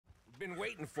Been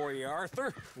waiting for you,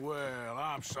 Arthur. Well,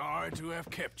 I'm sorry to have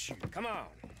kept you. Come on,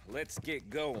 let's get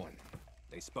going.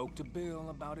 They spoke to Bill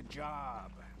about a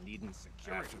job, needing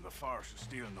security. After the farce of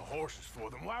stealing the horses for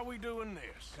them, why are we doing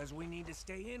this? Because we need to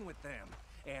stay in with them,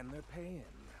 and they're paying.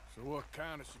 So what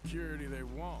kind of security they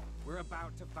want? We're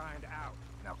about to find out.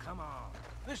 Now come on.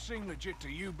 This seem legit to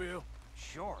you, Bill?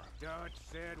 Sure. Dutch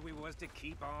said we was to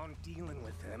keep on dealing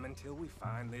with them until we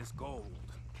find this gold.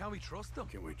 Can we trust them?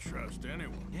 Can we trust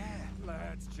anyone? Yeah.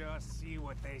 Let's just see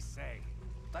what they say.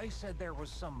 They said there was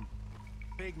some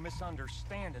big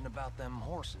misunderstanding about them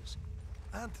horses.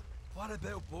 And what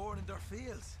about boring their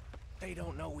fields? They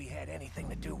don't know we had anything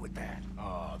to do with that.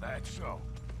 Oh, that's so.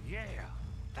 Yeah,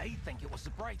 they think it was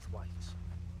the Braithwaites.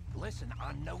 Listen,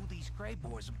 I know these Grey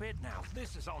boys a bit now.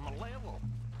 This is on the level.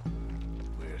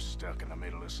 We're stuck in the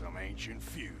middle of some ancient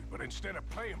feud, but instead of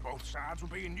playing both sides, we're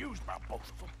being used by both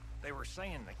of them. They were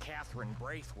saying that Catherine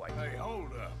Braithwaite... Hey,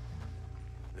 hold up.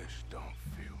 This don't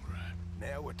feel right.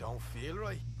 Now it don't feel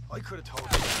right. I could have told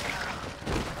you.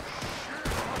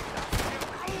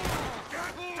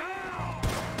 Get down!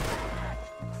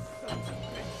 Sons of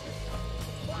bitches.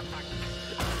 What the...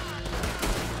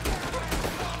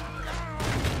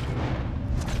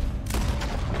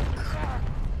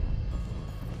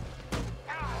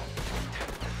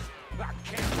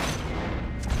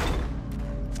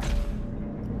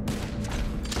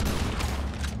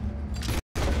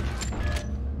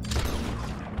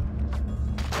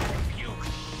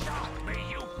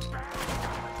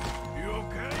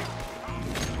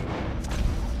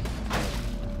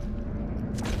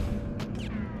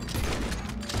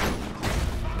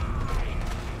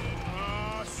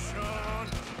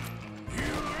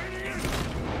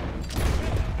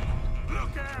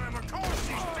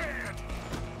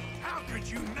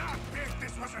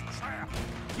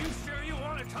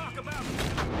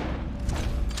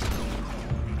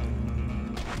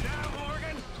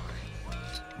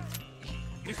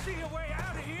 You see a way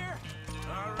out of here?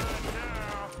 All right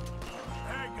now.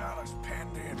 They got us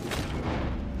penned in. Good.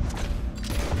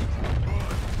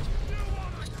 You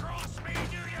want to cross me,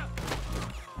 do you?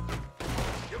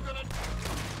 You're gonna...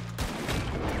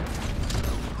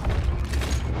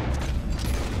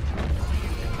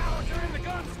 Cowards are in the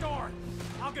gun store.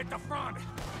 I'll get the front.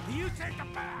 You take the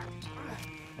back.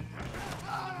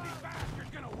 These bastards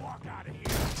gonna walk out of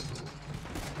here.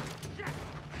 Shit.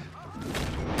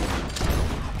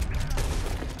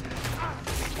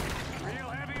 Real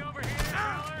heavy over here,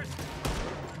 fellas.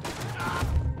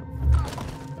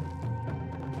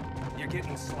 You're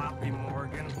getting sloppy,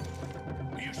 Morgan.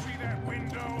 Do you see that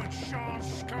window and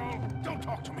Sean's skull? Don't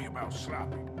talk to me about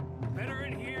sloppy. Better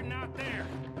in here, not there.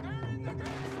 They're in the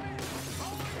grassland.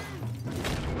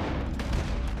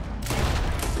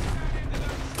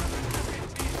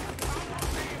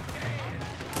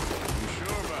 You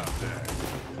sure about that?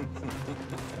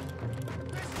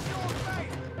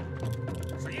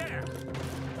 So yeah,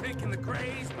 thinking the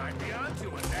Greys might be onto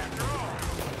us after all.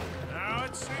 Now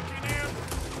it's sinking in.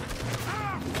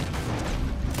 Ah!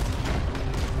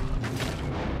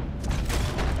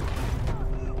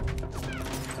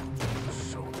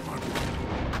 So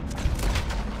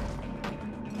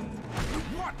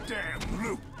what damn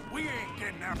loot? We ain't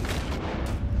getting out.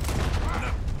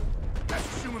 No, that's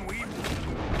assuming we even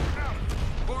out.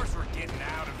 Of course we're getting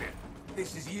out of it.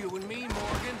 This is you and me,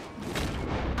 Morgan.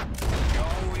 You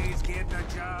always get the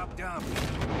job done.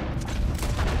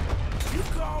 You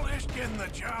call this getting the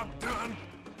job done?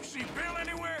 You see Bill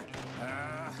anywhere?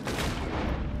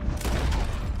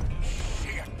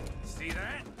 Shit. See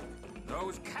that?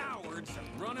 Those cowards are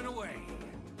running away.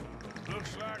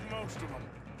 Looks like most of them.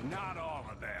 Not all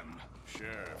of them.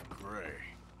 Sheriff Gray.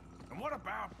 And what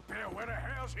about Bill? Where the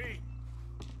hell's he?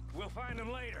 We'll find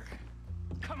him later.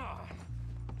 Come on.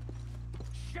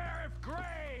 Sheriff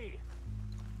Gray!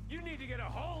 You need to get a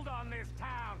hold on this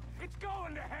town. It's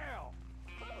going to hell.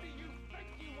 Who do you think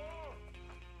you are?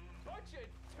 Bunch of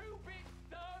two-bit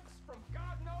thugs from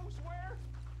God knows where?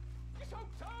 You're so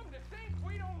dumb to think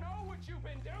we don't know what you've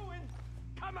been doing.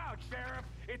 Come out, Sheriff.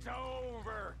 It's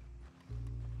over.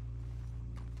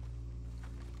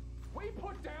 We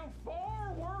put down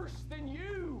far worse than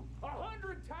you,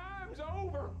 100 times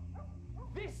over.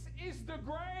 This is the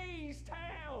Greys'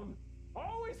 town.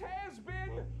 Always has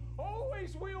been,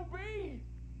 always will be.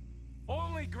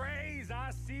 Only Greys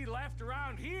I see left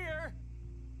around here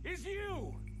is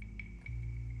you.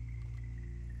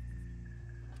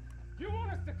 You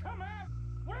want us to come out?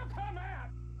 We'll come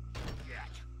out.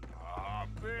 Oh,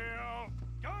 Bill.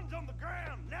 Guns on the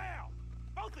ground now.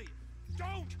 Both of you.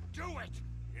 Don't do it.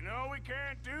 You know we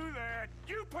can't do that.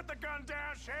 You put the gun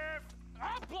down, Sheriff.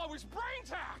 I'll blow his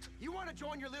brains out! You want to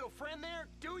join your little friend there,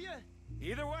 do you?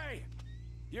 Either way,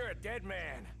 you're a dead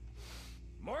man.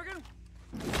 Morgan?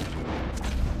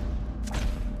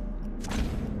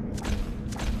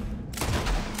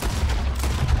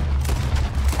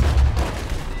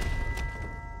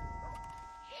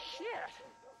 Shit!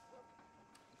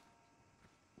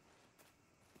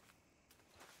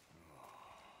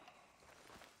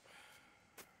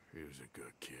 He was a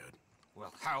good kid.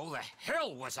 Well, how the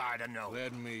hell was I to know?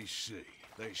 Let me see.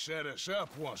 They set us up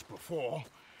once before.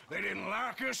 They didn't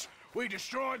like us. We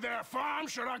destroyed their farm.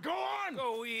 Should I go on?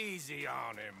 Go easy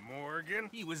on him, Morgan.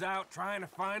 He was out trying to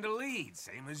find a lead,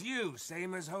 same as you,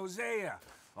 same as Hosea.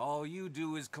 All you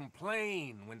do is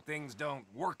complain when things don't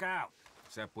work out,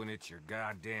 except when it's your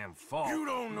goddamn fault. You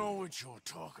don't know what you're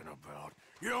talking about.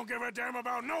 You don't give a damn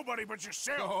about nobody but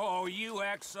yourself. Oh, you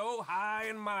act so high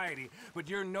and mighty, but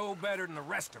you're no better than the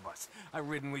rest of us. I've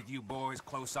ridden with you boys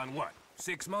close on what,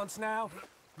 6 months now?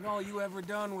 And all you ever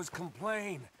done was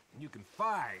complain. You can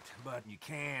fight, but you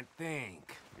can't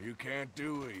think. You can't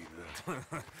do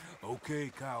either.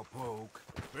 Okay, cowpoke.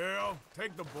 Bill,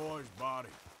 take the boy's body.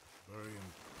 Bury him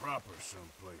proper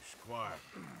someplace quiet.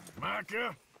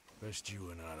 Micah, best you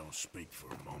and I don't speak for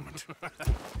a moment.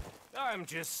 I'm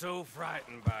just so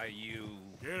frightened by you.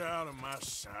 Get out of my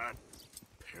sight,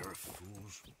 pair of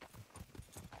fools.